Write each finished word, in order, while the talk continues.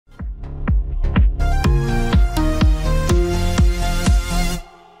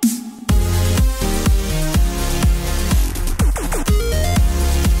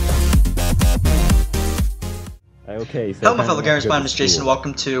Okay, so Hello, my fellow gamers. My name is Jason.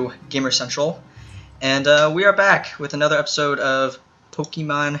 Welcome to Gamer Central, and we are back with another episode of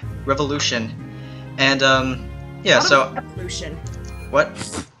Pokemon Revolution. And yeah, so evolution. What?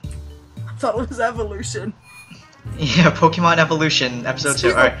 I thought it was evolution. Yeah, Pokemon Evolution, episode 2.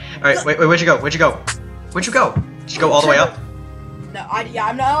 All right. Wait, where'd you go? Where'd you go? Did you go all the way up? No,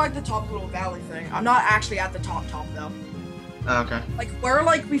 I'm not at the top of the little valley thing. I'm not actually at the top though. Oh, okay. Like where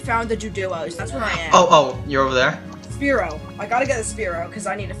we found the Juduos. That's where I am. Oh, you're over there. Spearow. I gotta get a Spearow because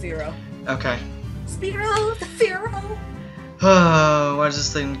I need a Fearow. Okay. Spearow, the Fearow. Oh, why does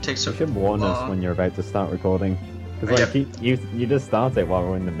this thing take so long? You should warn us when you're about to start recording. Because you just start it while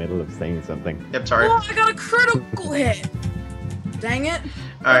we're in the middle of saying something. Yep, sorry. Oh, I got a critical hit. Dang it.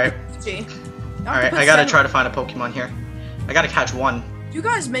 Alright. Alright, I gotta try to find a Pokemon here. I gotta catch one. You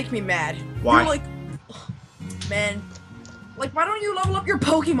guys make me mad. Why? You're like, man, like why don't you level up your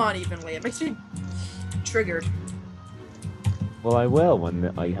Pokemon evenly? It makes me triggered. Well, I will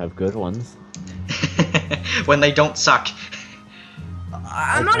when I have good ones. When they don't suck.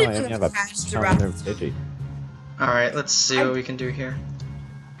 I'm not even attached to Rattata. Alright, let's see what we can do here.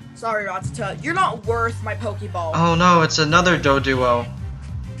 Sorry, Rattata. You're not worth my Pokeball. Oh no, it's another Doduo.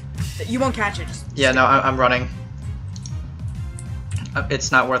 You won't catch it. Yeah, no, I'm running.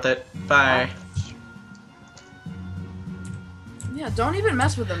 It's not worth it. Bye. Yeah, don't even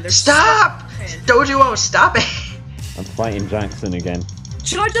mess with them. They're Stop! Doduo, stop it! I'm fighting Jackson again.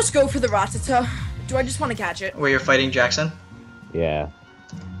 Should I just go for the Rattata? Do I just want to catch it? Where you're fighting Jackson? Yeah.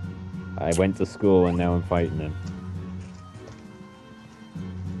 I went to school and now I'm fighting him.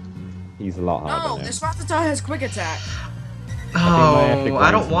 He's a lot harder. No, this Rattata has quick attack. Oh,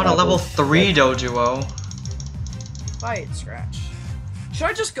 I don't want a level 3 Doduo. Fight, Scratch. Should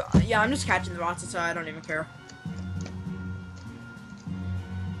I just go? Yeah, I'm just catching the Rattata. I don't even care.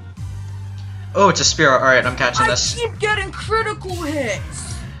 Oh, it's a Spearow. Alright, I'm catching this. I keep getting critical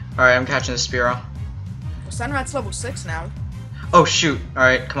hits. Alright, I'm catching this Spearow. Well, Sandrat's level 6 now. Oh, shoot.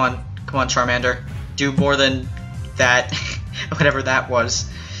 Alright, come on. Come on, Charmander. Do more than that. Whatever that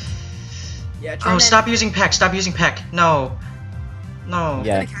was. Yeah, Charmander. Oh, stop using Peck. Stop using Peck. No. No.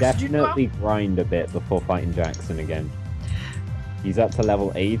 Yeah, definitely grind a bit before fighting Jackson again. He's up to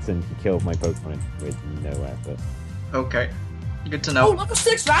level 8 and he killed my Pokemon with no effort. Okay. Good to know. Oh, level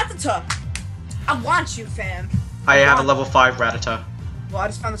 6 Rattata! I want you, fam. I have a level 5 Rattata. Well, I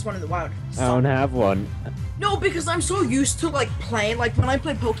just found this one in the wild. I don't have one. No, because I'm so used to, playing, when I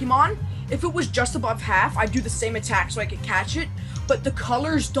play Pokemon, if it was just above half, I'd do the same attack so I could catch it, but the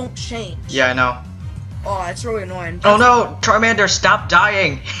colors don't change. Yeah, I know. Oh, it's really annoying. Oh no! Charmander, stop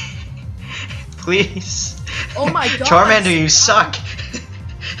dying! Please. Oh my god. Charmander, you suck!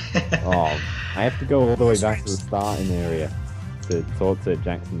 Oh, I have to go all the way back to the starting area to talk to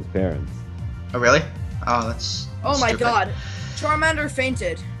Jackson's parents. Oh, really? Oh, that's Oh my stupid. god. Charmander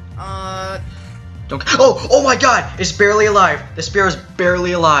fainted. Don't. Oh my god! It's barely alive! The Spearow's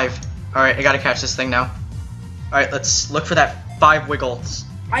barely alive! Alright, I gotta catch this thing now. Alright, let's look for that 5 wiggles.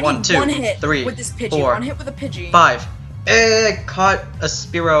 I need 2, one hit 3, with this Pidgey. 4, 1 hit with a Pidgey. 5. Caught a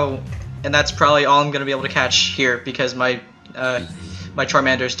Spearow, and that's probably all I'm gonna be able to catch here because my my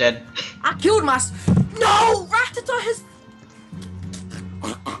Charmander's dead. I killed my. No! Rattata has.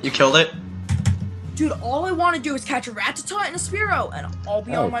 You killed it? Dude, all I want to do is catch a Rattata and a Spearow, and I'll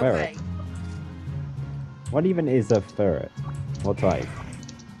be on my way. What even is a ferret? What type?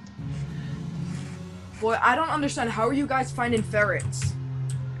 Boy, I don't understand. How are you guys finding ferrets?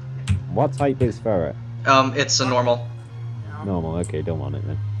 What type is ferret? It's a normal. No. Normal, okay, don't want it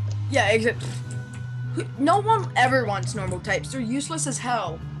then. Yeah, except. No one ever wants normal types. They're useless as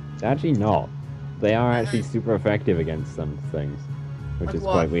hell. Actually not. They are actually super effective against some things, which is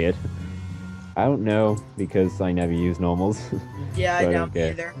quite weird. I don't know, because I never use normals. Yeah, so I don't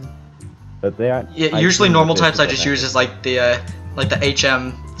either. But they are. Yeah, usually normal types I just use as like the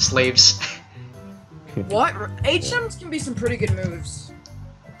HM slaves. What? HMs can be some pretty good moves.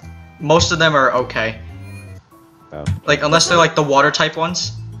 Most of them are okay. Oh. Like unless they're like the water type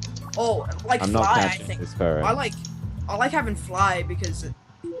ones. Oh, like I'm fly, not I catching think. this ferret. I like having fly because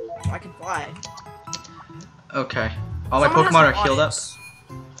I can fly. Okay. All my Someone Pokemon has are healed up. Onyx.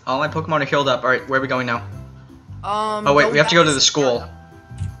 All my Pokemon are healed up. Alright, where are we going now? Oh wait, we have to go to the school.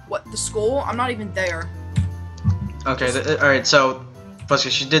 What, the school? I'm not even there. Okay, alright, so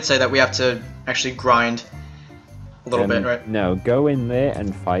she did say that we have to actually grind a little bit, right? No, go in there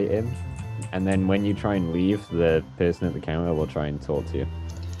and fight him, and then when you try and leave, the person at the counter will try and talk to you.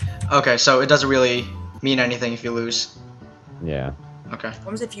 Okay, so it doesn't really mean anything if you lose. Yeah. Okay. What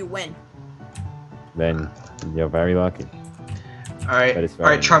happens if you win? Then you're very lucky. Alright,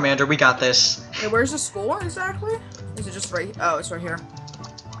 Charmander, we got this. Hey, where's the school exactly? Is it just right? Oh, it's right here.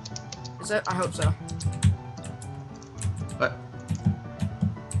 Is it? I hope so. What?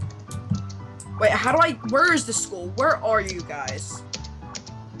 Wait, how do I? Where is the school? Where are you guys?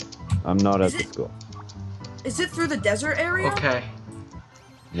 I'm not Is at the it- school. Is it through the desert area? Okay.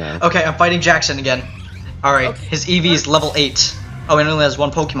 No. Okay, I'm fighting Jackson again. Alright, Okay. his EV is level 8. Oh, and he only has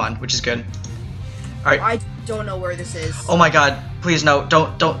 1 Pokemon, which is good. Alright. I don't know where this is. Oh my god, please no,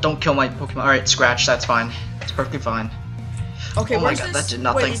 don't kill my Pokemon. Alright, Scratch, that's fine. It's perfectly fine. Okay, Oh my where's god, this? that did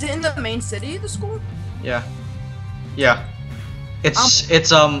nothing. Wait, is it in the main city, the school? Yeah. Yeah.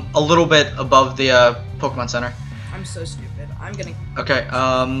 It's a little bit above the Pokemon Center. I'm so stupid. I'm gonna. Okay,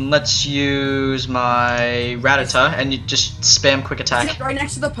 let's use my Rattata and you just spam quick Is attack. it right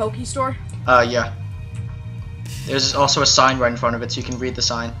next to the Poke Store? Yeah. There's also a sign right in front of it, so you can read the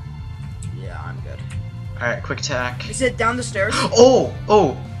sign. Yeah, I'm good. Alright, quick attack. Is it down the stairs? Oh,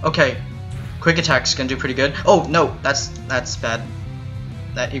 okay. Quick attack's gonna do pretty good. Oh no, that's bad.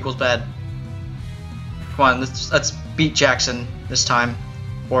 That equals bad. Come on, let's beat Jackson this time,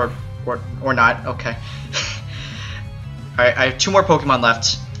 or not. Okay. All right, I have 2 more Pokemon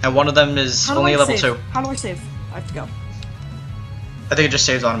left, and one of them is How do only I level save? 2. How do I save? I have to go. I think it just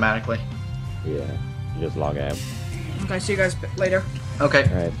saves automatically. Yeah. You just log out. Okay, see you guys later. Okay.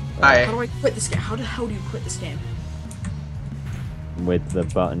 Alright. Bye. How do I quit this game? How the hell do you quit this game? With the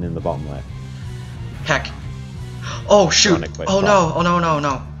button in the bottom left. Heck. Oh shoot. Wanna quit Oh bot. no. Oh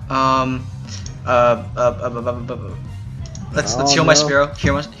no. Let's Oh, heal my no. Spearow.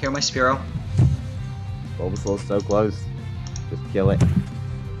 Heal my Spearow. Bulbasaur's so close. Just kill it.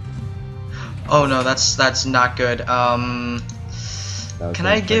 Oh no, that's not good. That was Can the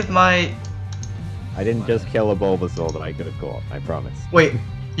I give thing. my? I didn't just kill a Bulbasaur that I could have caught. I promise. Wait,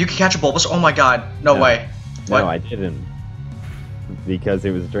 you can catch a Bulbasaur? Oh my god, no No. way. What? No, I didn't. Because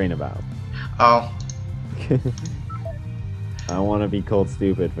it was Drain About. Oh, I want to be called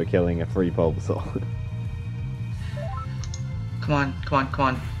stupid for killing a free Bulbasaur. come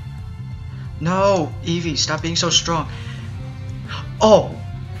on. No, Eevee, stop being so strong. Oh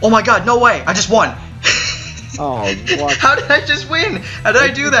my god, no way, I just won. Oh, what? How did I just win? How did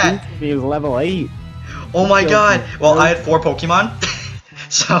I do that? He was level 8. Oh my Killed god. me. Well, I had 4 Pokemon.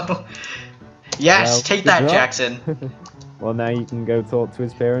 So, yes, Well, take good that, job. Jackson. Well, now you can go talk to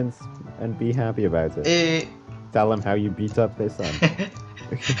his parents and be happy about it. Eh. Tell them how you beat up their son.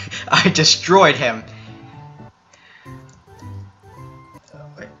 I destroyed him.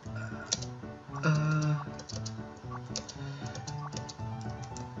 Wait.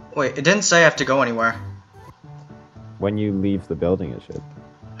 Wait, it didn't say I have to go anywhere. When you leave the building, it should.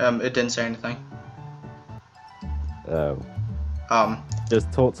 It didn't say anything. Oh.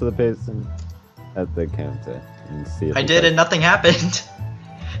 Just talk to the person at the counter and see if I they did say- and nothing happened.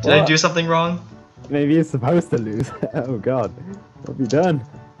 Did I What? do something wrong? Maybe you're supposed to lose. Oh god. What have you done?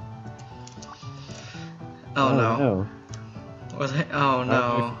 Oh no. Was it? Oh I don't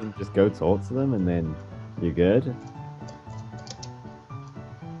know no. if you can just go talk to them and then you're good.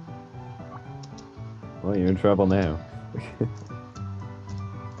 Well, you're in trouble now.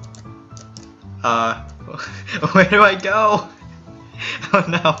 Where do I go? Oh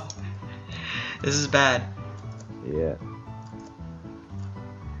no. This is bad. Yeah.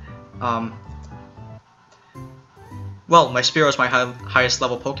 Well, my Spearow is my highest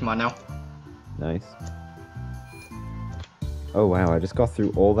level Pokemon now. Nice. Oh wow, I just got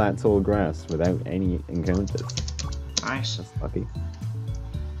through all that tall grass without any encounters. Nice. That's lucky.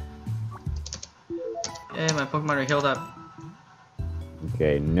 Hey, my Pokemon are healed up.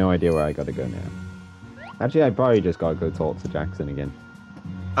 Okay, no idea where I gotta go now. Actually, I probably just gotta go talk to Jackson again.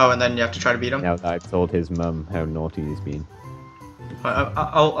 Oh, and then you have to try to beat him? Now that I've told his mum how naughty he's been.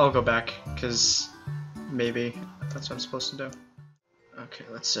 I'll go back, because maybe that's what I'm supposed to do. Okay,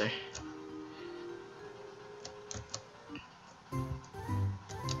 let's see.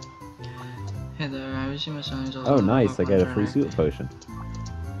 Hey there, I received my signs. Oh nice, I get a free super potion.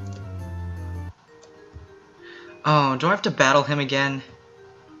 Oh, do I have to battle him again?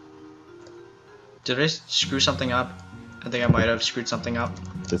 Did I screw something up? I think I might have screwed something up.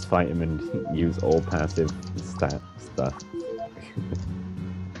 Just fight him and use all passive stat stuff.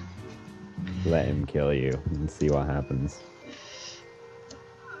 Let him kill you and see what happens.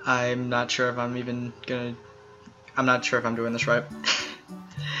 I'm not sure if I'm even gonna... I'm not sure if I'm doing this right.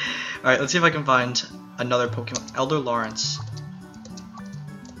 Alright, let's see if I can find another Pokemon. Elder Lawrence.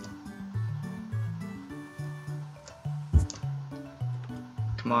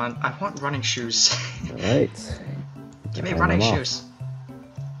 Come on, I want running shoes. Alright. Give me Hand running them off. shoes.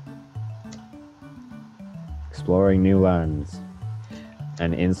 Exploring new lands.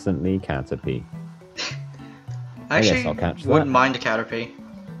 And instantly Caterpie. I guess actually I'll catch wouldn't that. mind a Caterpie.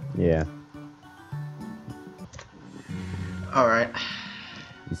 Yeah. Alright.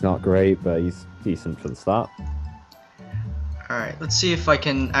 He's not great, but he's decent for the start. Alright, let's see if I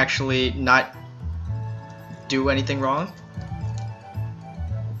can actually not do anything wrong.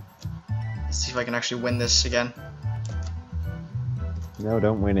 Let's see if I can actually win this again. No,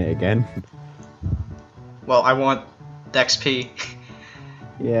 don't win it again. Well, I want the XP.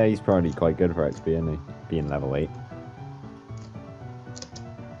 Yeah, he's probably quite good for XP, isn't he? Being level 8.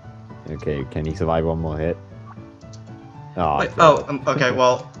 Okay, can he survive one more hit? Oh, Wait, oh, okay,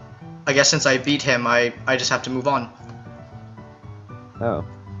 well, I guess since I beat him, I just have to move on. Oh.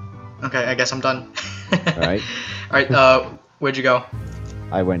 Okay, I guess I'm done. Alright. Alright, where'd you go?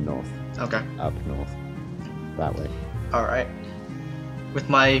 I went north. Okay. Up north. That way. Alright. With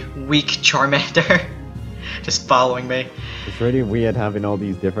my weak Charmander just following me. It's really weird having all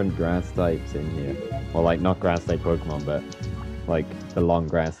these different grass types in here. Well, like, not grass type Pokemon, but like the long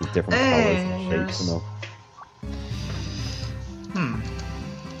grass with different colors and shapes and all.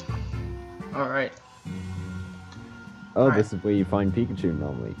 Alright. Oh, Alright. this is where you find Pikachu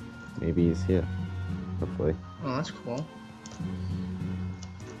normally. Maybe he's here. Hopefully. Oh, that's cool.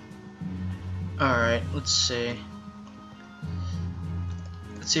 Alright, let's see.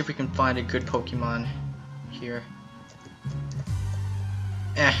 Let's see if we can find a good Pokemon here.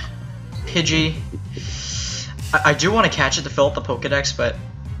 Pidgey. I do want to catch it to fill up the Pokedex, but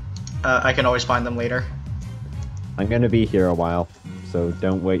I can always find them later. I'm gonna be here a while, so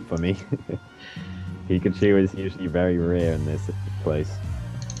don't wait for me. Pikachu is usually very rare in this place.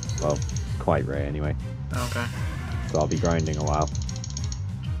 Well, quite rare anyway. Okay. So I'll be grinding a while.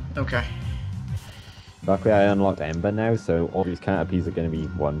 Okay. Luckily I unlocked Ember now, so all these Caterpies are gonna be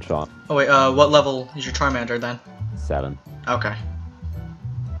one shot. Oh wait, what level is your Charmander then? 7. Okay.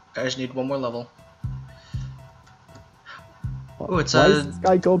 I just need one more level. Oh, it's Why is this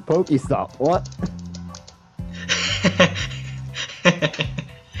guy called Pokestop? What?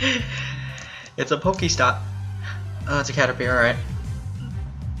 It's a Pokestop. Oh, it's a Caterpie, alright.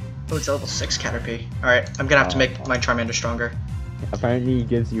 Oh, it's a level 6 Caterpie. Alright, I'm gonna have to make my Charmander stronger. Apparently he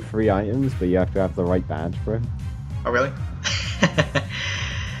gives you 3 items, but you have to have the right badge for him. Oh, really?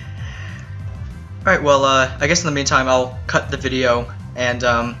 Alright, well, I guess in the meantime I'll cut the video, and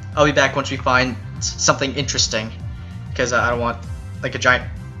I'll be back once we find something interesting. Because I don't want, like, a giant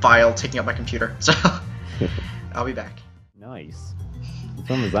file taking up my computer. So, I'll be back. Nice. Which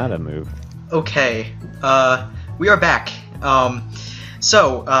one was that a move? Okay, we are back. I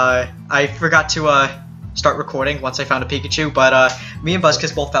forgot to start recording once I found a Pikachu, but me and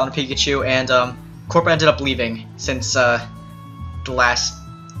Buzzkiss both found a Pikachu, and Corp ended up leaving since the last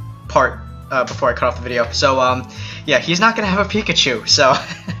part before I cut off the video. So yeah, he's not gonna have a Pikachu, so,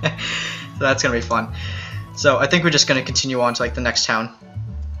 so that's gonna be fun. So I think we're just gonna continue on to like the next town.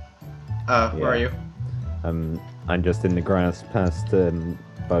 Where are you? I'm just in the grass past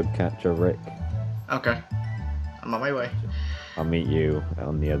Bugcatcher Rick. Okay, I'm on my way. I'll meet you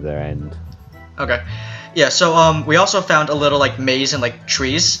on the other end. Okay. Yeah, so we also found a little like maze and like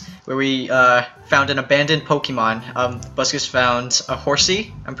trees where we found an abandoned Pokemon. Buzzkiss found a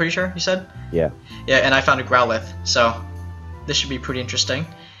Horsey, I'm pretty sure you said? Yeah. Yeah, and I found a Growlithe, so this should be pretty interesting.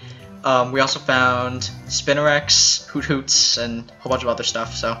 We also found Spinarex, Hoot Hoots, and a whole bunch of other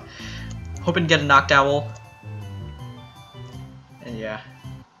stuff, so hoping to get a Noctowl. And yeah.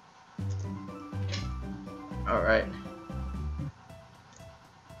 Alright.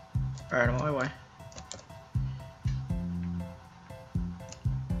 Alright, I'm on my way.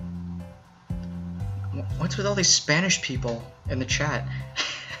 What's with all these Spanish people in the chat?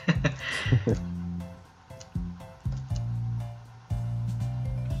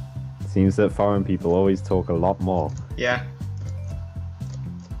 Seems that foreign people always talk a lot more. Yeah.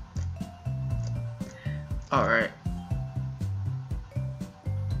 Alright.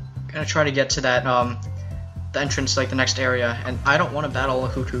 Gonna try to get to that, the entrance, like the next area, and I don't want to battle a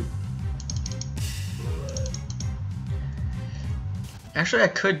Hoot Hoot. Actually, I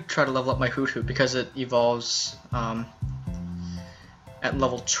could try to level up my Hoot Hoot because it evolves, at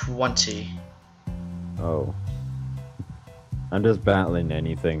level 20. Oh. I'm just battling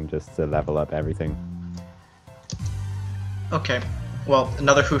anything just to level up everything. Okay. Well,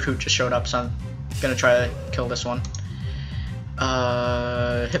 another Hoot Hoot just showed up, so I'm gonna try to kill this one.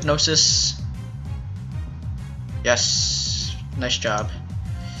 Hypnosis. Yes. Nice job.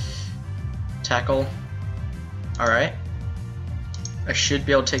 Tackle. Alright. I should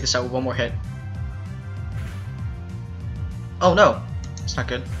be able to take this out with one more hit. Oh no! It's not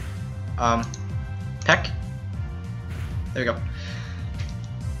good. Peck. There we go.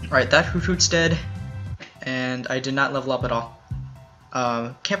 Alright, that Hoot Hoot's dead. And I did not level up at all.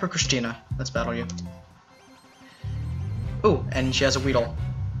 Camper Christina, let's battle you. Ooh, and she has a Weedle.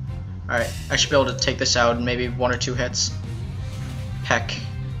 Alright, I should be able to take this out in maybe 1 or 2 hits. Peck.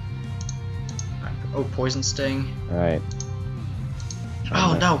 Oh, Poison Sting. Alright.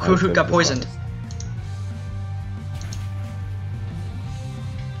 Oh no, Hoot got poisoned.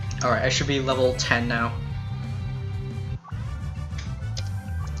 Alright, I should be level 10 now.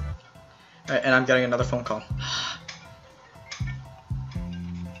 Alright, and I'm getting another phone call.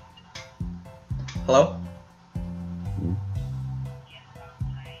 Hello?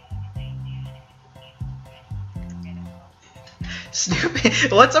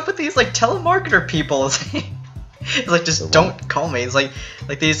 Stupid. What's up with these like telemarketer people? It's like just don't call me. It's like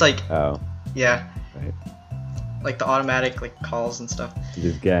these like yeah. Right. Like the automatic like calls and stuff.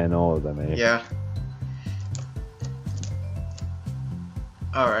 You're just getting all of them, eh? Yeah.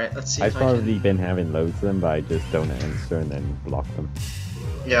 Alright, let's see I've if I can... probably been having loads of them, but I just don't answer and then block them.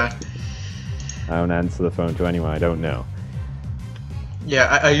 Yeah. I don't answer the phone to anyone I don't know.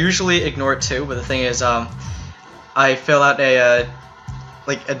 Yeah, I usually ignore it too, but the thing is, I fill out a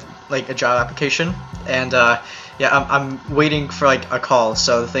job application, and yeah, I'm waiting for like a call.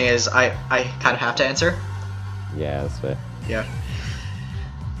 So the thing is, I kind of have to answer. Yeah, that's fair. Yeah.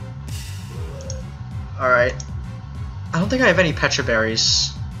 All right. I don't think I have any Petra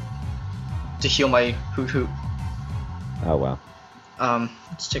berries to heal my Hoot. Oh well.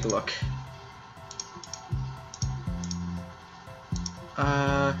 Let's take a look.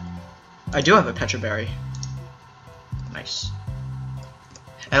 I do have a Petra berry. Nice.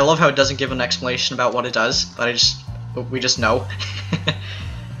 And I love how it doesn't give an explanation about what it does, but we just know.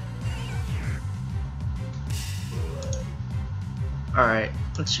 Alright,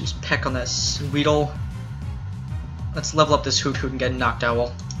 let's use Peck on this Weedle. Let's level up this Hoot and get Knocked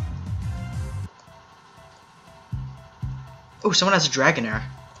Owl. Oh, someone has a Dragonair.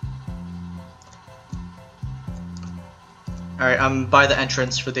 Alright, I'm by the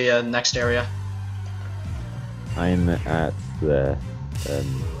entrance for the next area. I'm at the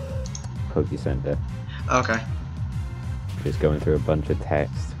Poke Center. Okay. Just going through a bunch of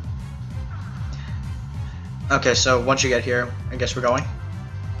text. Okay, so once you get here, I guess we're going.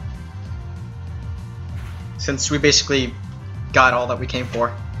 Since we basically got all that we came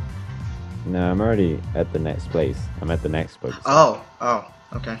for. No, I'm already at the next place. I'm at the next Poke Center. Oh,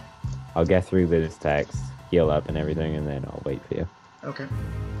 okay. I'll get through this text, heal up and everything, and then I'll wait for you. Okay.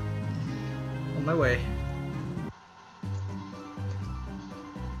 On my way.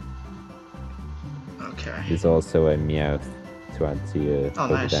 Okay. There's also a Meowth to add to your Oh,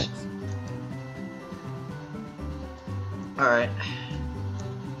 Pokedex. nice. Alright.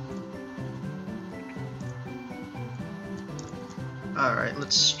 Alright,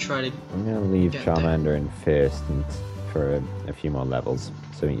 let's try to... I'm gonna leave get there. Charmander in first and for a few more levels,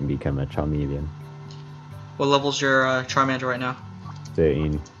 so he can become a Charmeleon. What level's your Charmander right now?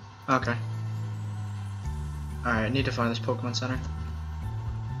 13. Okay. Alright, I need to find this Pokemon Center.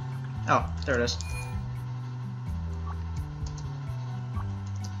 Oh, there it is.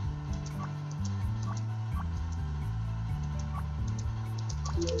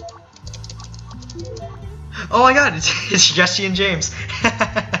 Oh my god, it's Jesse and James.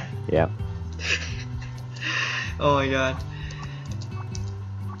 Yeah. Oh my god.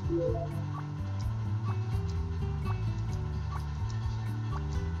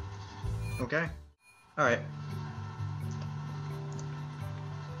 Okay. Alright.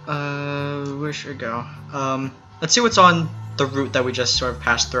 Where should I go? Let's see what's on the route that we just sort of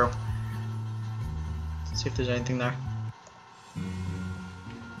passed through. Let's see if there's anything there.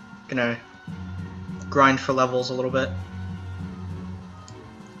 Gonna grind for levels a little bit.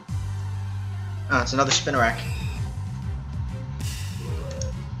 Oh, it's another Spinarak.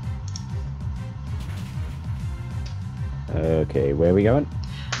 Okay, where are we going?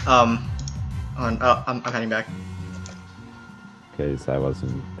 I'm heading back. Because I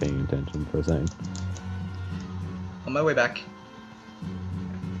wasn't paying attention for a second. On my way back.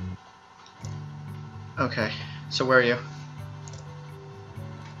 Okay, so where are you?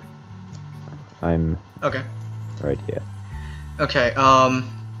 I'm Okay. right here. Okay,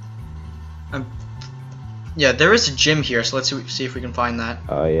 yeah, there is a gym here, so let's see if we can find that.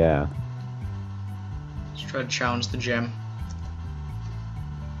 Oh yeah. Let's try to challenge the gym.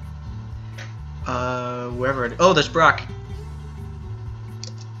 Wherever it... Oh, there's Brock.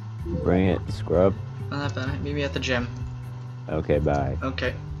 Bring it, scrub. Not that bad. Maybe at the gym. Okay, bye.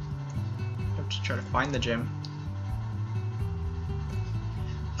 Okay. I have to try to find the gym.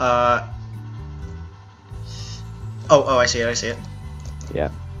 Oh, I see it, Yeah.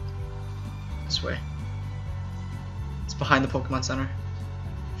 This way. behind the Pokemon Center.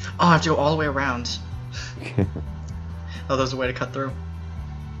 Oh, I have to go all the way around. Oh, there's a way to cut through.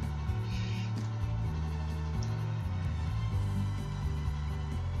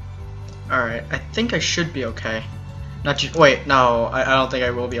 Alright, I think I should be okay. Wait, no, I don't think I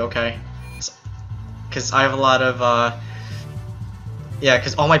will be okay. Because I have a lot of, yeah,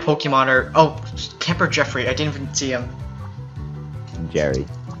 because all my Pokemon are... Oh, Camper Jeffrey, I didn't even see him. Jerry.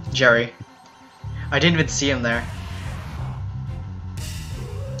 I didn't even see him there.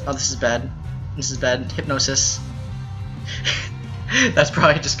 Oh, this is bad. This is bad. Hypnosis. That's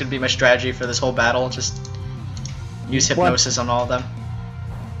probably just gonna be my strategy for this whole battle. Just use hypnosis on all of them.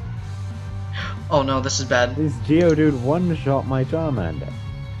 Oh no, this is bad. This Geodude one-shot my Charmander.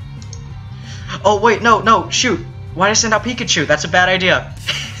 Oh wait, no, shoot! Why did I send out Pikachu? That's a bad idea.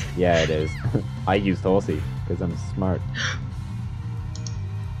 Yeah, it is. I used Horsey, because I'm smart.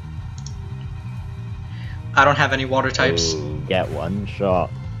 I don't have any water types. Ooh, get one shot.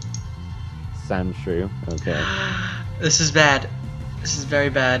 Sandshrew, okay. This is bad. This is very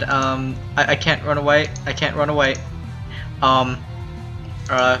bad. I can't run away. I can't run away. What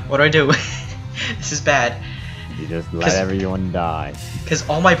do I do? This is bad. You just let everyone die. Because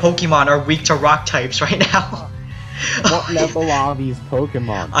all my Pokemon are weak to rock types right now. What level are these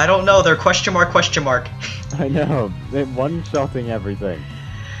Pokemon? I don't know, they're question mark. I know, they're one-shotting everything.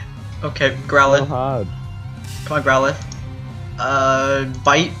 Okay, Growlithe. So hard. Come on, Growlithe.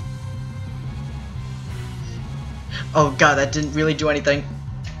 Bite. Oh god, that didn't really do anything.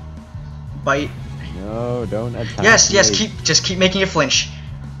 Bite. No, don't attack. Yes, me. just keep making it flinch.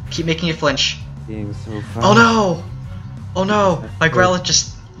 Keep making it flinch. Being so fast. Oh no! Oh no! My Growlithe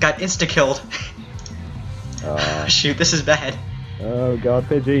just got insta-killed. Shoot, this is bad. Oh god,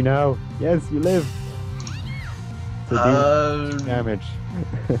 Pidgey, no. Yes, you live. So damage.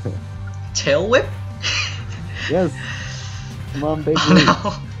 Tail Whip? Yes. Come on, Pidgey. Oh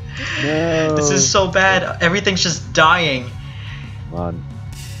no. No. This is so bad. Everything's just dying. Come on.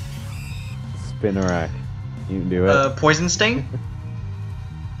 Spinnerack. You can do it. Poison Sting?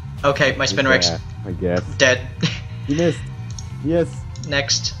 Okay, my Spinnerack's I guess. dead. You missed. Yes.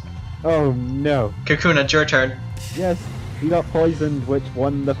 Next. Oh no. Kakuna, it's your turn. Yes. He got poisoned, which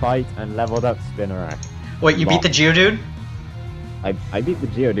won the fight and leveled up Spinnerack. Wait, you beat the Geodude? I beat the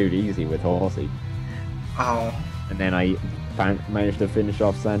Geodude easy with Horsey. Oh. And then I managed to finish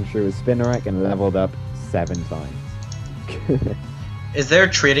off Sandshrew with Spinnerack and leveled up 7 times. Is there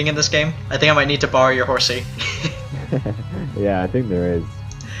trading in this game? I think I might need to borrow your Horsey. Yeah, I think there is.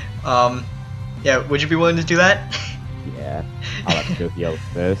 Yeah, would you be willing to do that? Yeah. I'll have to go heal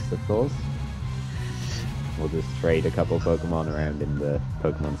first, of course. We'll just trade a couple Pokemon around in the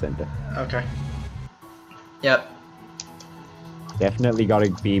Pokemon Center. Okay. Yep. Definitely gotta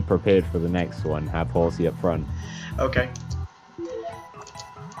be prepared for the next one. Have Horsey up front. Okay.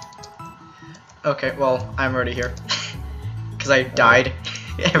 Okay, well, I'm already here. Because I died.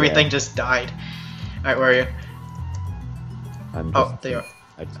 Everything just died. Alright, where are you? Oh, there you are.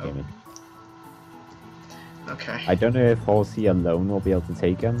 I just came in. Okay. I don't know if Horsey alone will be able to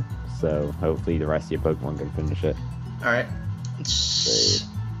take him, so hopefully the rest of your Pokemon can finish it. Alright.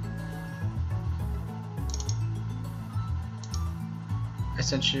 I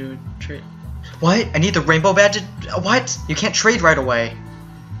sent you trade. What? I need the rainbow badge? What? You can't trade right away.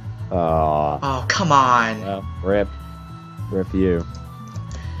 Oh, come on. Well, rip. Rip you.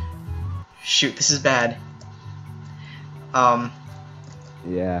 Shoot, this is bad.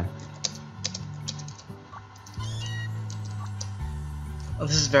 Yeah. Oh,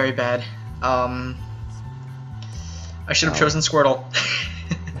 this is very bad. I should have chosen Squirtle.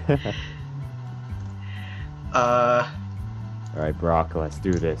 Alright, Brock, let's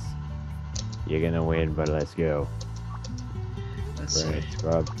do this. You're gonna win, but let's go. Let's see.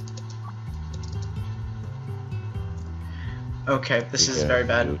 Scrub. Okay, this is very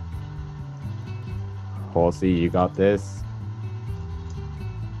bad. Horsey, you got this.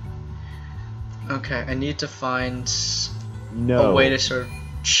 Okay, I need to find No. a way to sort of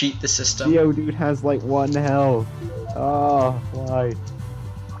cheat the system. Geodude has like 1 health. Oh, why?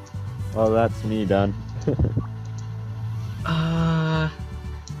 Oh, that's me done.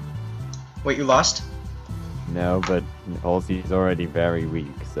 Wait, you lost? No, but Horsey's already very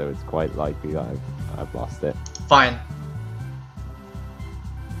weak, so it's quite likely that I've lost it. Fine.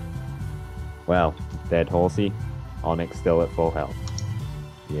 Well, dead Horsey. Onyx still at full health.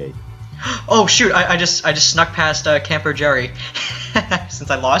 Yay. Oh shoot! I just snuck past Camper Jerry since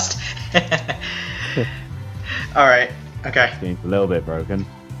I lost. All right. Okay. Seems a little bit broken.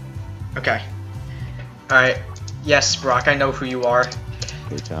 Okay. All right. Yes, Brock. I know who you are.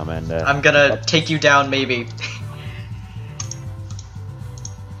 Okay, Charmander. I'm gonna take you down, maybe.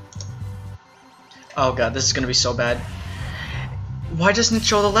 Oh god, this is gonna be so bad. Why doesn't it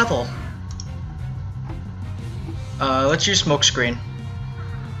show the level? Let's use smoke screen.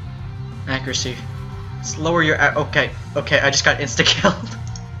 Accuracy. Let's lower your okay, I just got insta-killed.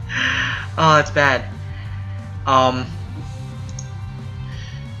 Oh, that's bad. How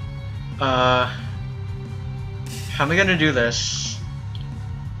am I gonna do this?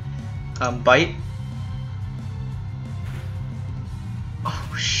 Bite?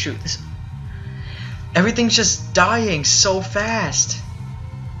 Oh shoot, everything's just dying so fast.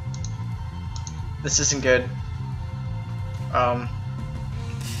 This isn't good. I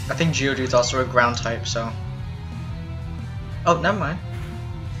think Geodude's also a ground type, so. Oh, never mind.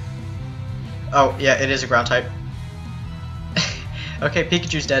 Oh, yeah, it is a ground type. Okay,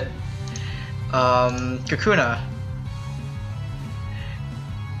 Pikachu's dead. Kakuna.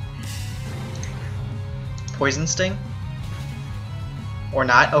 Poison Sting? Or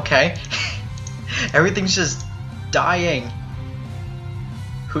not, okay. Everything's just dying.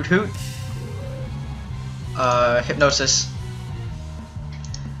 Hoot Hoot. Hypnosis.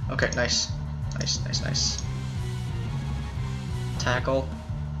 Okay, nice. Nice. Tackle.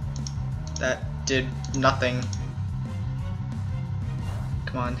 That did nothing.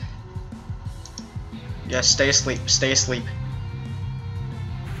 Come on. Yeah, stay asleep.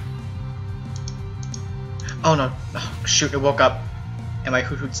 Oh no. Oh, shoot, it woke up. And my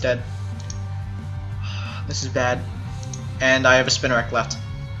Hoot Hoot's dead. This is bad. And I have a Spinarak left.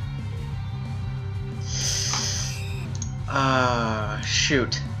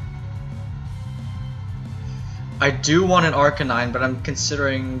 Shoot. I do want an Arcanine, but I'm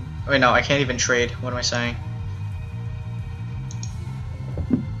considering... Wait, no, I can't even trade. What am I saying?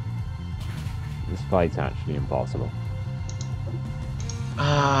 This fight's actually impossible.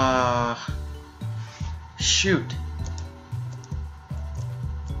 Shoot.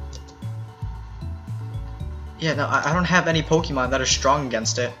 Yeah, no, I don't have any Pokemon that are strong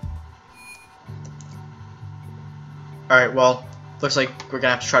against it. Alright, well, looks like we're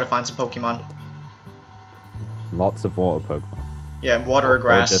gonna have to try to find some Pokemon. Lots of water Pokemon. Yeah, water or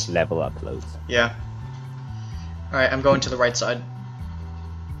grass. Or just level up loads. Yeah. Alright, I'm going to the right side.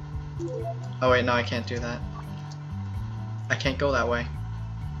 Oh wait, no, I can't do that. I can't go that way.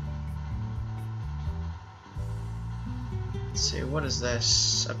 Let's see, what is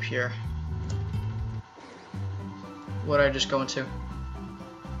this up here? What did I just go into?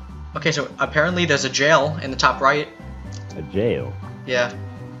 Okay, so apparently there's a jail in the top right. A jail? Yeah.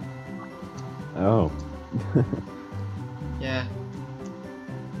 Oh. Yeah.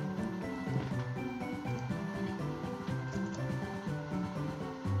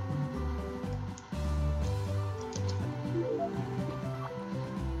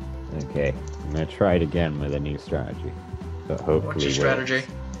 Okay, I'm gonna try it again with a new strategy. So hopefully What's your strategy?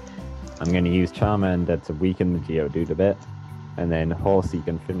 I'm gonna use Charmander to weaken the Geodude a bit, and then Horsey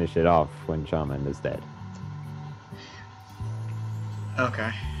can finish it off when Charmander's dead.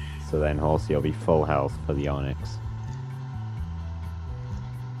 Okay. So then Horsey will be full health for the Onyx.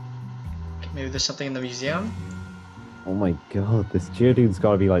 Maybe there's something in the museum? Oh my god, this Geodude's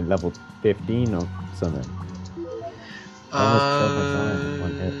gotta be like level 15 or something. Almost killed my Charmander in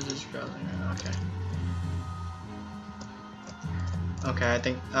one hit. Okay, I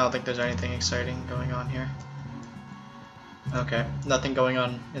don't think there's anything exciting going on here. Okay, nothing going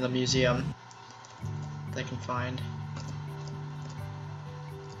on in the museum they can find.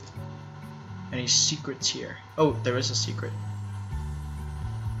 Any secrets here? Oh, there is a secret.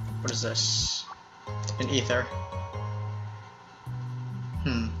 What is this? An ether.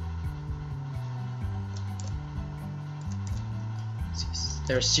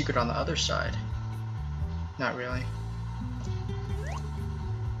 There's a secret on the other side. Not really.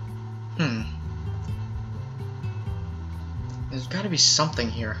 There's gotta be something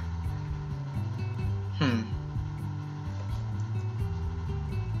here. There's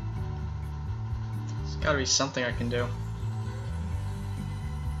gotta be something I can do.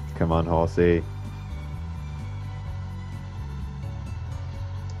 Come on, Horsey.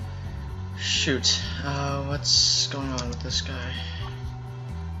 Shoot. What's going on with this guy?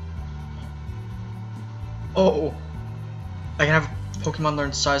 Oh! I can have Pokemon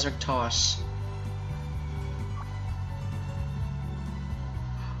learn Seismic Toss.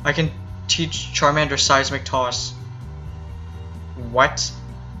 I can teach Charmander Seismic Toss. What?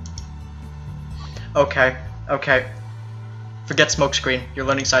 Okay, okay. Forget Smokescreen. You're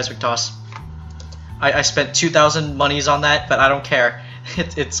learning Seismic Toss. I spent 2,000 monies on that, but I don't care.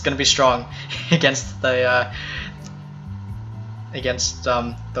 It's gonna be strong against the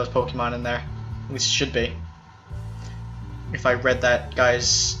those Pokemon in there. At least it should be. If I read that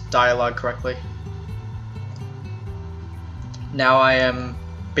guy's dialogue correctly. now I am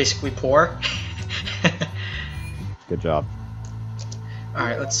basically poor. Good job.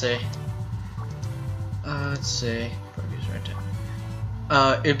 Alright, let's see.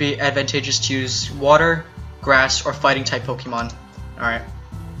 It'd be advantageous to use water, grass, or fighting type Pokemon. Alright.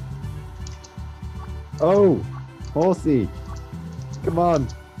 Oh, Horsey. Come on.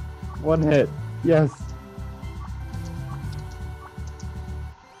 One hit. Yes.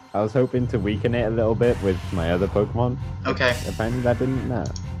 I was hoping to weaken it a little bit with my other Pokemon. Okay. Apparently that didn't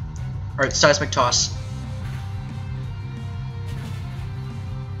matter. Alright, Seismic Toss.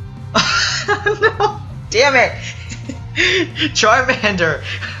 No! Damn it! Charmander!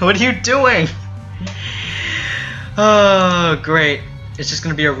 What are you doing? Oh, great. It's just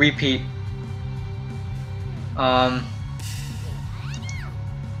gonna be a repeat.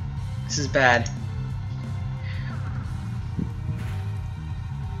 This is bad.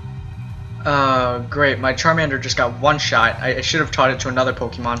 Oh, great. My Charmander just got one shot. I should have taught it to another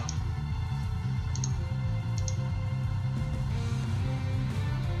Pokemon.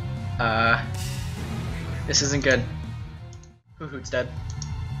 This isn't good. Hoo-hoo's dead.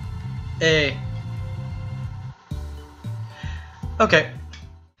 Hey. Okay.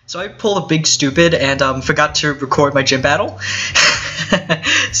 So I pulled a big stupid and forgot to record my gym battle.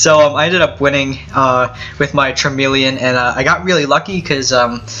 So I ended up winning with my Charmeleon, and I got really lucky because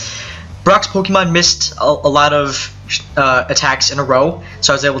Brock's Pokemon missed a lot of attacks in a row,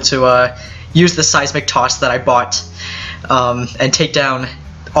 so I was able to use the Seismic Toss that I bought and take down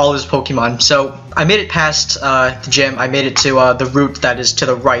all his Pokemon. So I made it past the gym. I made it to the route that is to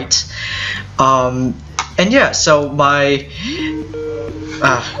the right. And yeah, so my...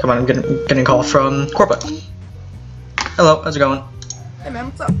 come on, I'm getting a call from Corpa. Hello, how's it going? Hey man,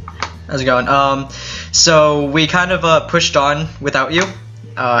 what's up? How's it going? So we kind of pushed on without you.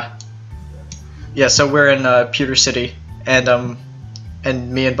 Yeah, so we're in Pewter City, and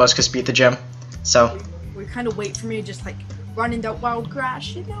me and Buzzkiss beat the gym. So We kind of wait for me to just like run in that wild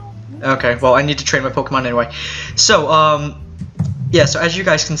grass, you know? okay, well I need to train my Pokemon anyway. So yeah, so as you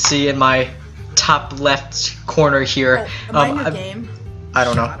guys can see in my top left corner here, Oh, am I in your game? I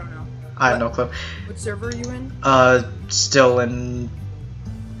don't know. I don't know. I have no clue. What server are you in? Still in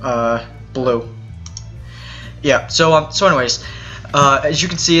blue. Yeah. So anyways, as you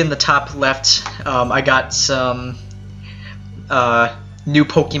can see in the top left, I got some new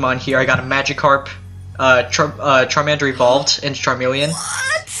Pokemon here. I got a Magikarp, Charmander evolved into Charmeleon.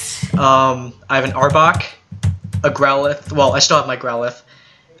 What? I have an Arbok, a Growlithe. Well, I still have my Growlithe.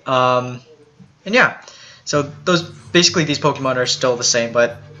 And yeah, so basically these Pokemon are still the same,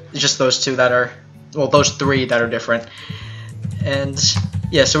 but it's just those two that are, well, those three that are different. And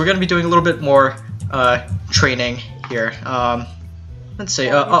yeah, so we're gonna be doing a little bit more training here. Let's see.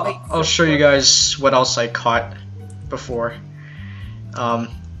 I'll show you guys what else I caught before, while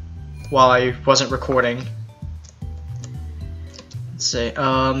I wasn't recording. Let's see.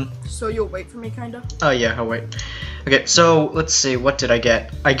 So you'll wait for me, kinda? Oh yeah, I'll wait. Okay, so let's see. What did I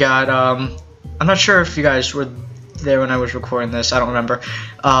get? I got I'm not sure if you guys were there when I was recording this. I don't remember.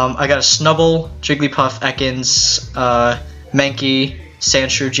 I got a Snubbull, Jigglypuff, Ekans, Mankey,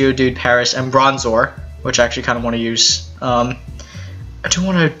 Sandshrew, Geodude, Paris, and Bronzor, which I actually kind of want to use. I do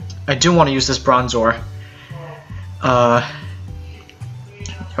want to use this Bronzor. I'm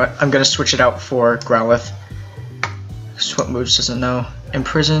gonna switch it out for Growlithe. What moves does it know?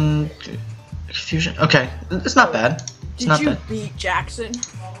 Imprison, Confusion. Okay, it's not bad. It's not Did you bad. beat Jackson?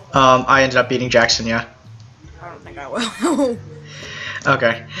 I ended up beating Jackson. Yeah. I don't think I will.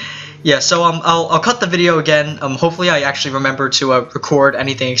 Okay. Yeah, so I'll cut the video again. Hopefully I actually remember to record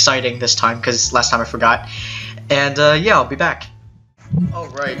anything exciting this time, because last time I forgot. And yeah, I'll be back.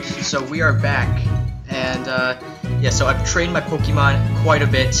 Alright, so we are back. And yeah, so I've trained my Pokemon quite a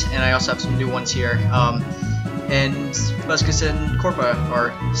bit, and I also have some new ones here. And Buzzkiss and Corpa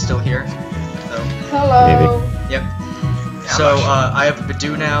are still here. So Hello. yep. So I have a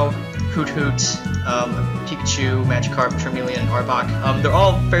Bidoof now, Hoot Hoot, Pikachu, Magikarp, Charmeleon, and Arbok. They're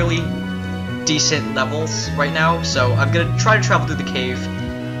all fairly decent levels right now, so I'm gonna try to travel through the cave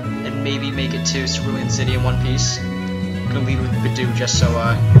and maybe make it to Cerulean City in one piece. I'm gonna lead with Bidoof just so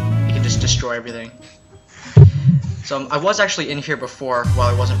he can just destroy everything. So I was actually in here before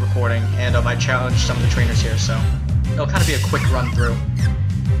while I wasn't recording, and I challenged some of the trainers here, so it'll kind of be a quick run through.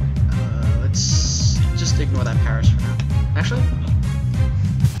 Let's just ignore that Paris for now. Actually,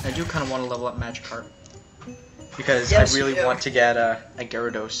 I do kind of want to level up Magikarp, because Yes, I really you do. want to get a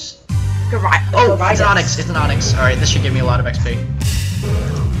Gyarados. Goodbye. Oh, it's an Onix! It's an Onix! Alright, this should give me a lot of XP.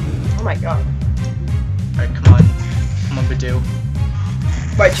 Oh my god. Alright, come on. Come on, Bidoof.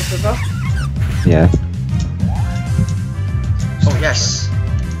 Right, Jifuba. Yeah. Oh yes.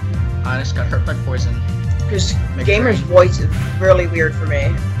 I just got hurt by poison. Because Make Gamer's train. voice is really weird for me.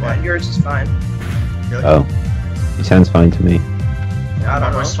 What? And yours is fine. Really? Oh, he sounds fine to me. I My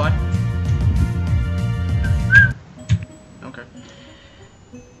don't voice is know. fine? Okay.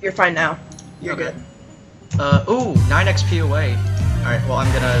 You're fine now. You're Okay. good. Ooh, 9 XP away. Alright, well,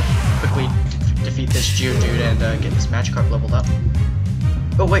 I'm gonna quickly defeat this Geodude and get this Magikarp leveled up.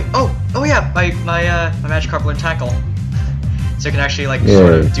 Oh, wait, oh yeah, my Magikarp learned Tackle. So it can actually, like,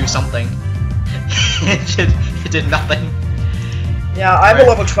 sort of do something. it did nothing. Yeah, I have Alright. a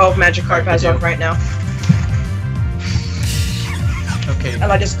level 12 Magikarp Alright, as I do. of right now. Okay,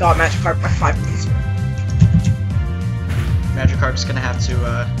 And I just got Magikarp like 5 minutes ago. Magikarp's gonna have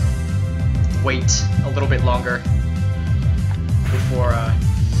to, wait a little bit longer before,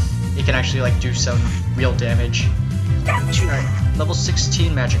 it can actually, like, do some real damage. Alright, level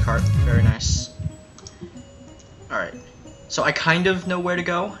 16 Magikarp, very nice. Alright, so I kind of know where to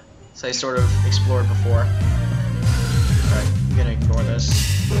go, so I sort of explored before. Alright, I'm gonna ignore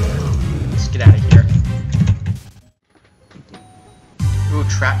this. Let's get out of here. Ooh,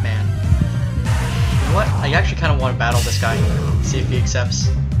 Trap Man. You know what? I actually kind of want to battle this guy, see if he accepts.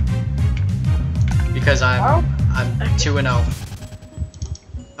 Because I'm 2-0.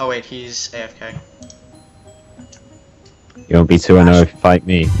 Oh wait, he's AFK. You won't be 2-0 if you fight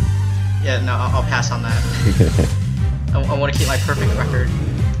me. Yeah, no, I'll pass on that. I want to keep my perfect record.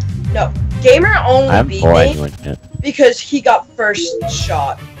 No, Gamer I only haven't beat fought me anyone yet. because he got first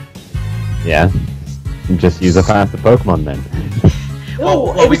shot. Yeah. Just use a faster Pokemon then. No,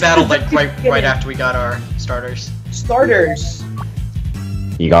 Well, it we was battled the like very right beginning. after we got our starters. Starters.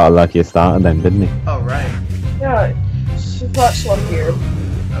 You got a luckier starter then, didn't he? Oh right. Yeah, it's much luckier.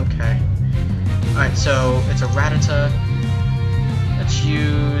 Okay. All right, so it's a Rattata. Let's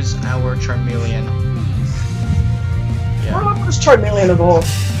use our Charmeleon. What Yeah. level is Charmeleon evolve?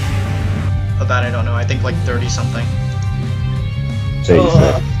 Oh, that I don't know. I think like 30 something. 36. I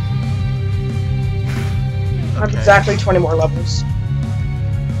have Okay. exactly 20 more levels.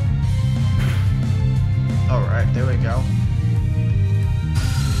 Alright, there we go.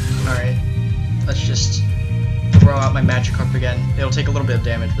 Alright, let's just throw out my Magikarp again. It'll take a little bit of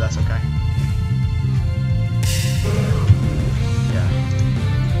damage, but that's okay.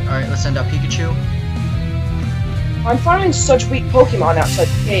 Yeah. Alright, let's send out Pikachu. I'm finding such weak Pokemon outside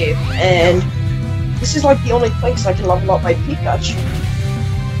the cave, and this is like the only place I can level up my Pikachu.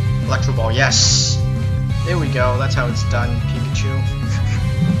 Electro Ball, yes! There we go, that's how it's done, Pikachu.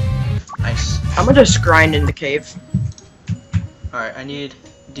 Nice. I'm gonna just grind in the cave. Alright, I need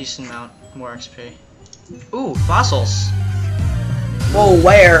a decent amount more XP. Ooh, fossils! Whoa,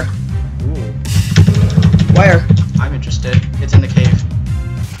 where? Ooh, Where? I'm interested. It's in the cave.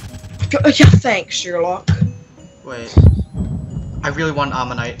 Yeah, thanks, Sherlock. Wait. I really want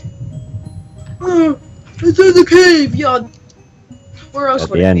Ammonite. It's in the cave, yeah. Where else At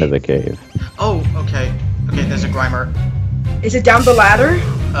would the it end be? of the cave. Oh, okay. Okay, there's a Grimer. Is it down the ladder?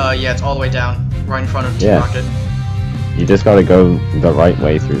 Yeah, it's all the way down, right in front of Yeah. Rocket. You just gotta go the right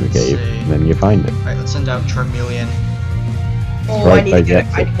way through the Let's cave, see. and then you find it. Alright, let's send out Charmeleon. Oh, right I need by to get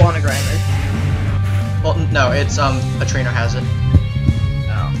it. I Jetson. want a grinder. Well, no, it's, a trainer has it.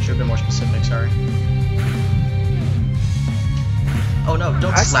 Oh. Should've been more specific, sorry. Oh no,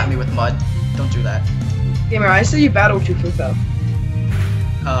 don't I slap see. me with mud. Don't do that. Gamer, I say you battle Tufuko.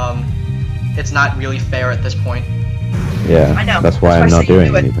 It's not really fair at this point. Yeah, I know. that's why That's I'm why I not say you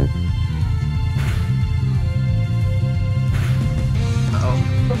doing do it. anything.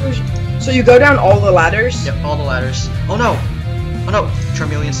 Uh-oh. So you go down all the ladders? Yep, all the ladders. Oh no! Oh no!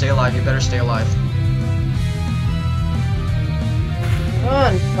 Charmeleon, stay alive. You better stay alive.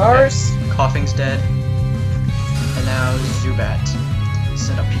 Run, cars. Coughing's dead. And now Zubat.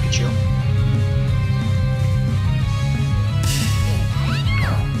 Send up Pikachu.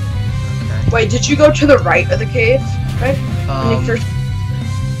 Okay. Wait, did you go to the right of the cave? Right? When you first...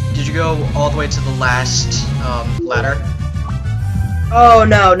 Did you go all the way to the last ladder? Oh,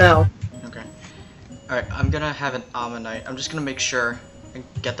 no, no. Okay. Alright, I'm gonna have an Ammonite. I'm just gonna make sure I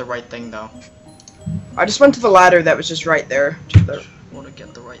get the right thing though. I just went to the ladder that was just right there. To the... I want to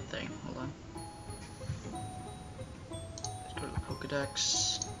get the right thing. Hold on. Let's go to the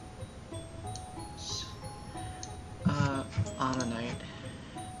Pokedex. Ammonite.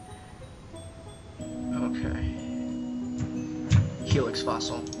 Okay. Helix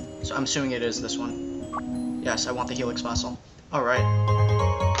Fossil. So I'm assuming it is this one. Yes, I want the Helix Fossil. Alright.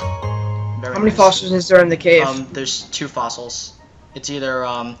 How many fossils is there in the cave? There's 2 fossils. It's either,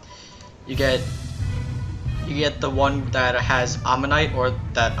 you get the one that has Ammonite or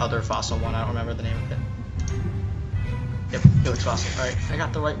that other fossil one. I don't remember the name of it. Yep, Helix fossil. Alright, I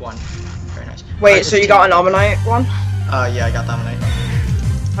got the right one. Very nice. Wait, Alright, so it's you got an team- Ammonite one? Yeah, I got the Ammonite.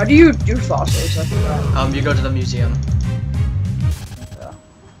 How do you do fossils? I forgot. You go to the museum. Yeah.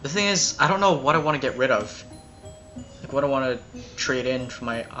 The thing is, I don't know what I want to get rid of. Like, what I want to trade in for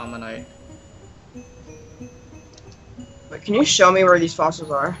my Ammonite. Wait, can you show me where these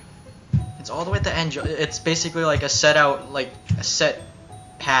fossils are? It's all the way at the end. It's basically like a set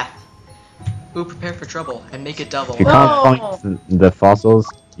path. Ooh, prepare for trouble and make it double. If you can't find the fossils,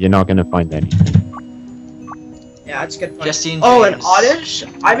 you're not gonna find anything. Yeah, it's good. Justine Oh, an James. Oddish?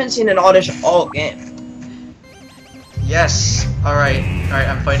 I haven't seen an Oddish all game. Yes. All right.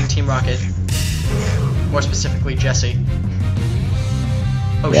 I'm fighting Team Rocket. More specifically, Jesse.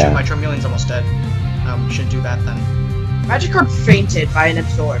 Oh Yeah. shoot, my Charmeleon's almost dead. Shouldn't do that then. Magikarp fainted by an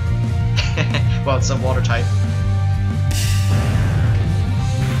absorb. Well, it's a water type.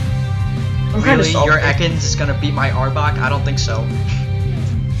 I'm kinda Really, your salty. Ekans is gonna beat my Arbok? I don't think so.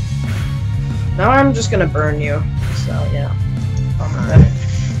 Now I'm just gonna burn you. So yeah. Alright.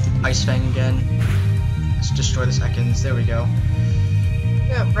 Ice Fang again. Let's destroy this Ekans. There we go.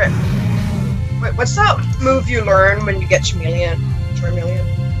 Yeah, rip. Wait, what's that move you learn when you get Charmeleon?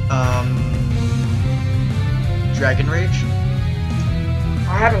 Dragon Rage?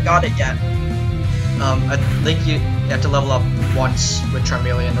 I haven't got it yet. I think you have to level up once with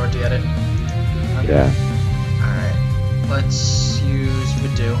Charmeleon or to get it. Yeah. Alright. Let's use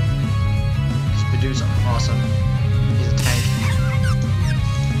Vidoo. Because Vidoo's awesome. He's a tank.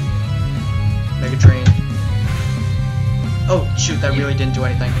 Mega Train. Oh, shoot, that really didn't do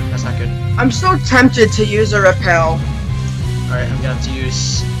anything. That's not good. I'm so tempted to use a repel. Alright, I'm gonna have to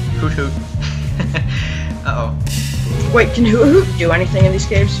use Hoot Hoot. Uh-oh. Wait, can Hoot do anything in these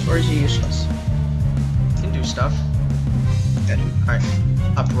caves, or is he useless? Can do stuff. Good. Alright,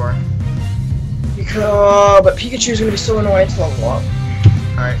 Uproar. But Pikachu's gonna be so annoying to level up.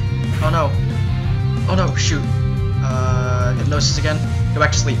 Alright. Oh no. Oh no, shoot. Hypnosis again. Go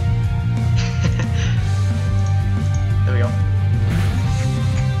back to sleep. There we go.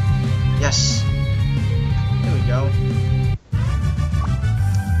 Yes. There we go.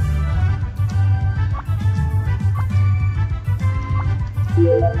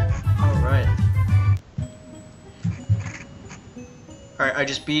 Alright. Alright, I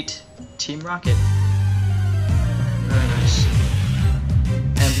just beat Team Rocket. Very nice.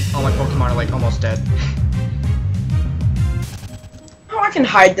 And all my Pokemon are like almost dead. Oh, I can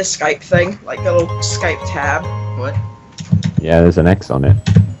hide the Skype thing, like the little Skype tab. What? Yeah, there's an X on it.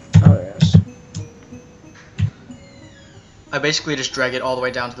 Oh yes. I basically just drag it all the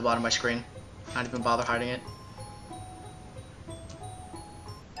way down to the bottom of my screen. Not even bother hiding it.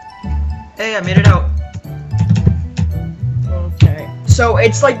 Hey, I made it out. Okay. So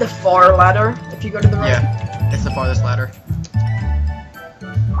it's like the far ladder if you go to the right. Yeah, it's the farthest ladder.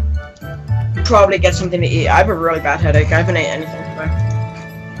 Probably get something to eat. I have a really bad headache. I haven't ate anything today.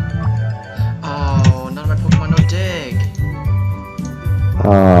 Oh, none of my Pokemon know dig.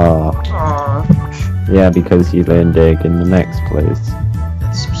 Oh, Aww. yeah, because you didn't dig in the next place.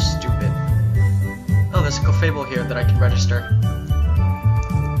 That's so stupid. Oh, there's a Clefable here that I can register.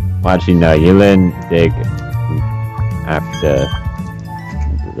 Well, actually, no, you learn dig after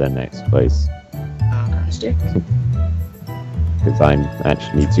the next place. Okay. Misty? Because I'm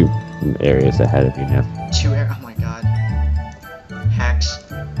actually 2 areas ahead of you now. Oh my god. Hacks.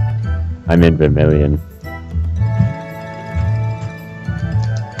 I'm in Vermilion.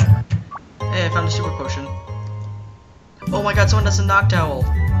 Hey, I found a super potion. Oh my god, someone does a Noctowl.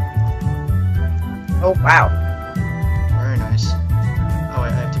 Oh wow. Very nice. Oh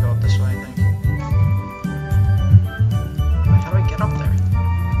wait, I have to go up this way, I think. Wait, how do I get up there?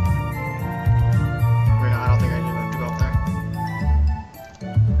 Wait, no, I don't think I do have to go up there.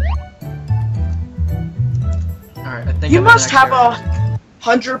 Alright, I think You I'm in the must next have area. a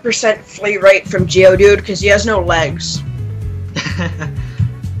 100% flee rate from Geodude because he has no legs.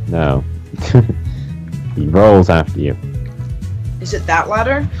 No. He rolls after you. Is it that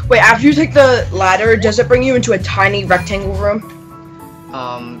ladder? Wait, after you take the ladder, does it bring you into a tiny rectangle room?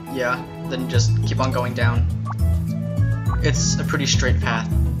 Yeah, then just keep on going down. It's a pretty straight path.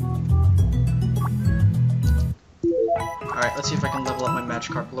 Alright, let's see if I can level up my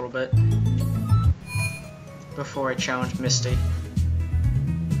Magikarp a little bit. Before I challenge Misty.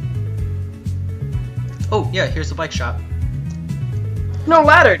 Oh, yeah, here's the bike shop. No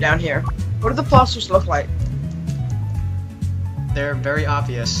ladder down here. What do the fossils look like? They're very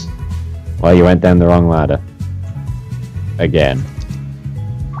obvious. Well, you went down the wrong ladder. Again.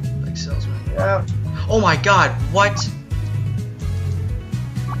 Like salesman. Yeah. Oh my god, what?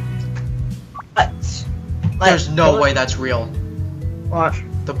 What? There's no way that's real. What?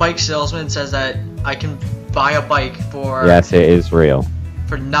 The bike salesman says that I can buy a bike for Yes, it is real.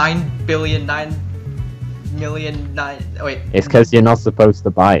 for 9 billion, 9 million, 9. Wait, It's because you're not supposed to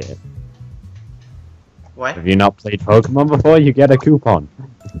buy it. what? Have you not played Pokemon before? You get a coupon.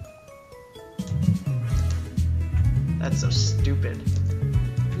 That's so stupid.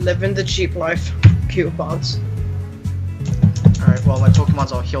 Living the cheap life. Coupons. Alright, well, my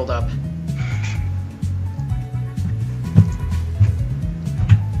Pokemon's all healed up.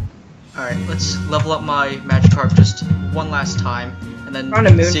 Alright, let's level up my Magikarp just one last time, and then On a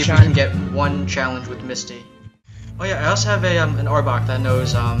see if we moonshine. can get one challenge with Misty. Oh yeah, I also have a an Arbok that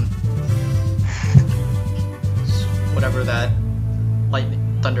knows whatever that lightning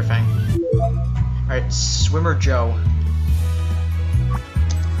Thunderfang. Alright, Swimmer Joe.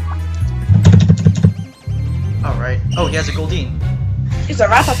 Alright. Oh, he has a Goldeen. It's a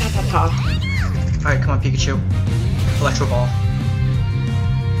ratatata. Alright, come on, Pikachu. Electro Ball.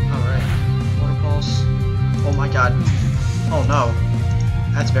 Alright. Water Pulse. Oh my god. Oh no.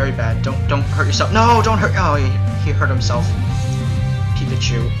 That's very bad. Don't hurt yourself. No, don't hurt. Oh, he hurt himself.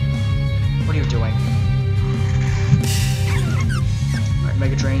 Pikachu. What are you doing? Alright,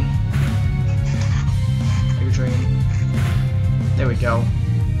 Mega Drain. Mega Drain. There we go.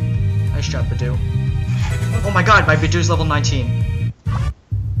 Nice job, Bidoof. Oh my god, my Bidoo's level 19.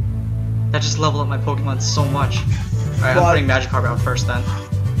 That just leveled up my Pokemon so much. Alright, I'm putting Magikarp out first then.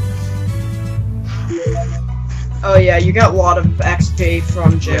 Oh yeah, you got a lot of XP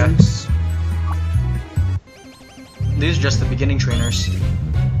from gyms. These are just the beginning trainers.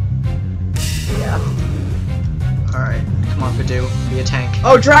 Yeah. Alright, come on, Bidoof, be a tank.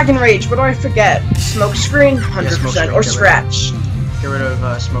 Oh, Dragon Rage. What do I forget? Smoke Screen, 100%, Smokescreen, or get rid of it. Scratch. Get rid of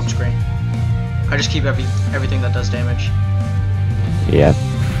Smokescreen. I just keep everything that does damage. Yeah.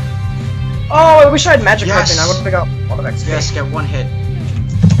 Oh, I wish I had Magikarp Yes. and I would have got a lot of XP. Yes, get one hit.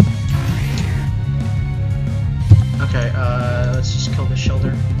 Okay, let's just kill this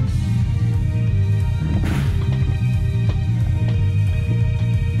Shellder.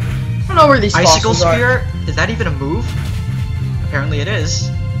 I don't know where these Icicle fossils are. Spear? Is that even a move? Apparently it is.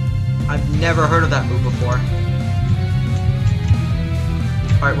 I've never heard of that move before.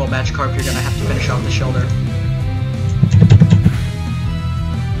 Alright, well, Magikarp, you're gonna have to finish off the Shellder.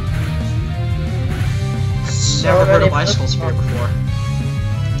 Never heard of Icicle Spear before.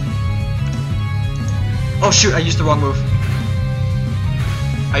 Oh shoot, I used the wrong move.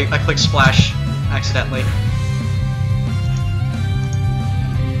 I clicked Splash accidentally.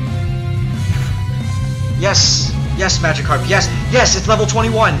 Yes! Yes, Magikarp, yes! Yes, it's level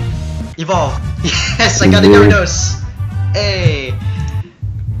 21! Evolve! Yes, I got a Gyarados! Hey!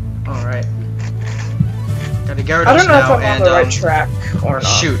 Alright. Got a Gyarados I don't know now, if I'm on and the right track or not.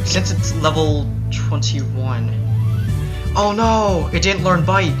 shoot, since it's level 21. Oh no! It didn't learn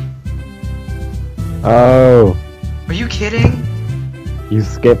Bite! Oh, Are you kidding? you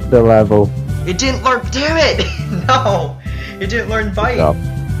skipped the level. It didn't learn. Damn it! No! It didn't learn Bite! Stop.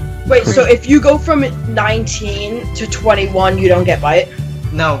 Wait, so if you go from 19 to 21, you don't get Bite?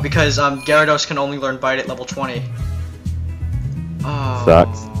 No, because Gyarados can only learn Bite at level 20. Oh.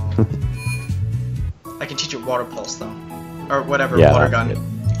 Sucks. I can teach it Water Pulse though. Or whatever, Yeah, Water that's Gun.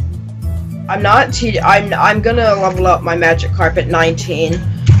 good. I'm gonna level up my Magikarp at 19. Hey,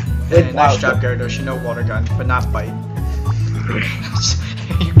 With nice Wild job, Gyarados. You know Water Gun, but not Bite.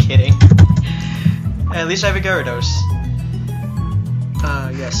 Are you kidding? Hey, at least I have a Gyarados.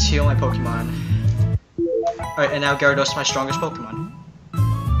 Yes, heal my Pokemon. Alright, and now Gyarados is my strongest Pokemon.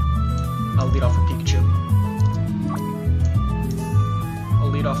 I'll lead off with Pikachu. I'll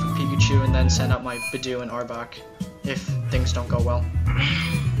lead off with Pikachu and then send out my Bidoof and Arbok, if things don't go well.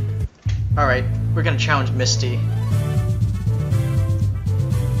 Alright, we're gonna challenge Misty.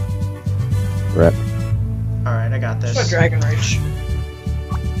 Rip. Alright, I got It's this. my Dragon Rage.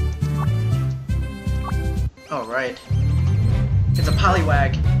 Alright. It's a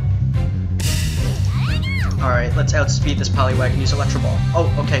Poliwag. Alright, let's outspeed this Poliwag and use Electro Ball.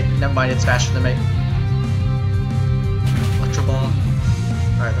 Oh, okay, never mind, it's faster than me. Electro Ball.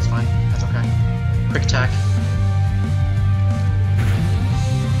 Alright, that's fine. That's okay. Quick attack.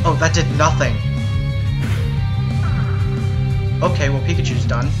 Oh, that did nothing. Okay, well, Pikachu's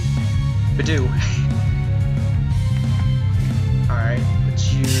done. Bidoof. Alright,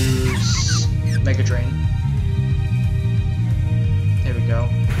 let's use Mega Drain. There we go.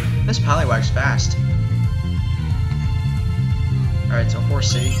 This Poliwag's fast. Alright, so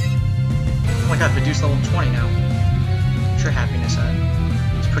Horsey. Oh my god, Bidoof's level 20 now. What's your happiness at?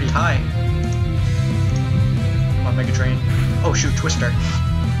 It's pretty high. Come on, Mega Drain. Oh shoot, Twister.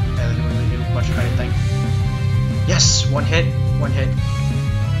 Yeah, that didn't really do much of anything. Yes, one hit.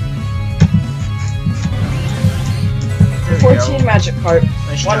 There we 14 go. magic part.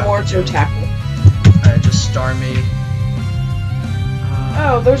 Nice One job, more good to job. tackle. Alright, just star me.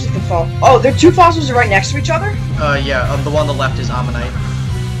 Oh, those are the fall. Oh, the two fossils are right next to each other? Yeah, the one on the left is Ammonite.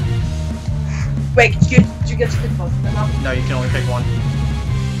 Wait, did you get to pick both of them up? No, you can only pick one.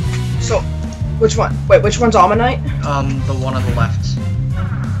 So, which one? Wait, which one's Ammonite? The one on the left.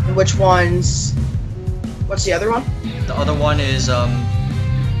 And which one's... What's the other one? The other one is,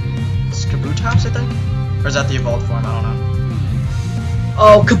 it's Kabutops, I think? Or is that the evolved form? I don't know.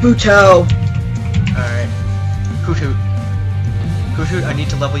 Oh, Kabuto! Alright. Hoot Hoot. Hoot Hoot, I need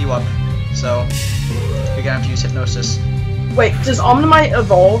to level you up. So, you're gonna have to use Hypnosis. Wait, does Omnimite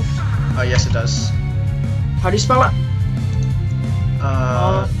evolve? Oh, yes it does. How do you spell it?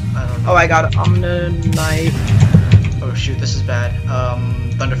 I don't know. Oh, I got it. Omnimite. Oh shoot, this is bad.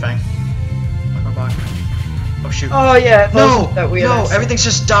 Thunderfang. Oh shoot. Oh, yeah. No! That weird No! ass- Everything's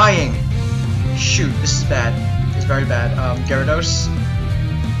just dying! Shoot, this is bad. It's very bad. Gyarados.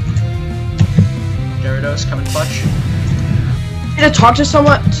 Gyarados, come in clutch. You need to talk to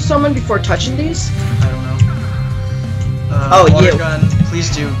someone before touching these? I don't know. Oh, Water you. gun, please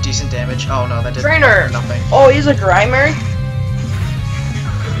do decent damage. Oh no, that did Trainer! nothing. Oh, he's a Grimer?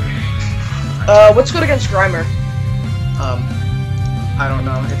 What's good against Grimer? I don't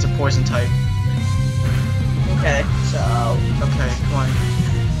know. It's a poison type. Okay, so... Okay, come on.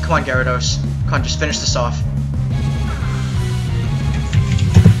 Come on, Gyarados. Come on, just finish this off.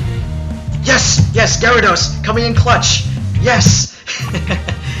 Yes! Yes, Gyarados! Coming in clutch! Yes!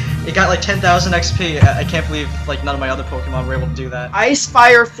 It got like 10,000 XP. I can't believe like none of my other Pokemon were able to do that. Ice,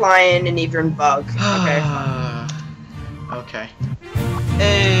 Fire, Flying, and even Bug. Okay. Okay.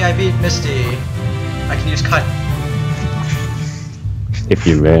 Hey, I beat Misty. I can use Cut. If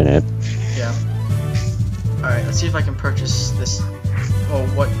you learn it. Yeah. Alright, let's see if I can purchase this. Oh,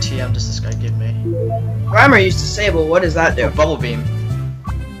 what TM does this guy give me? Grimer used Disable, what does that do? Oh, Bubble Beam.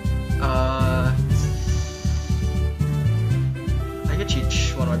 I could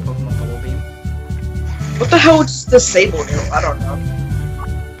teach one of my Pokemon Bubble Beam. What the hell does Disable do? I don't know.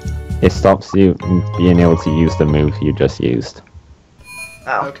 It stops you from being able to use the move you just used.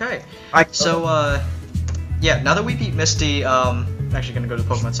 Oh. Okay. I So, yeah, now that we beat Misty, I'm actually gonna go to the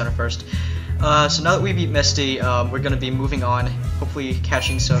Pokemon Center first. So now that we beat Misty, we're gonna be moving on, hopefully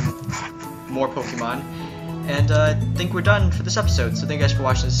catching some more Pokemon. And I think we're done for this episode. So thank you guys for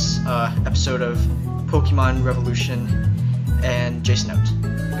watching this episode of Pokemon Revolution, and Jason out.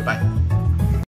 Goodbye.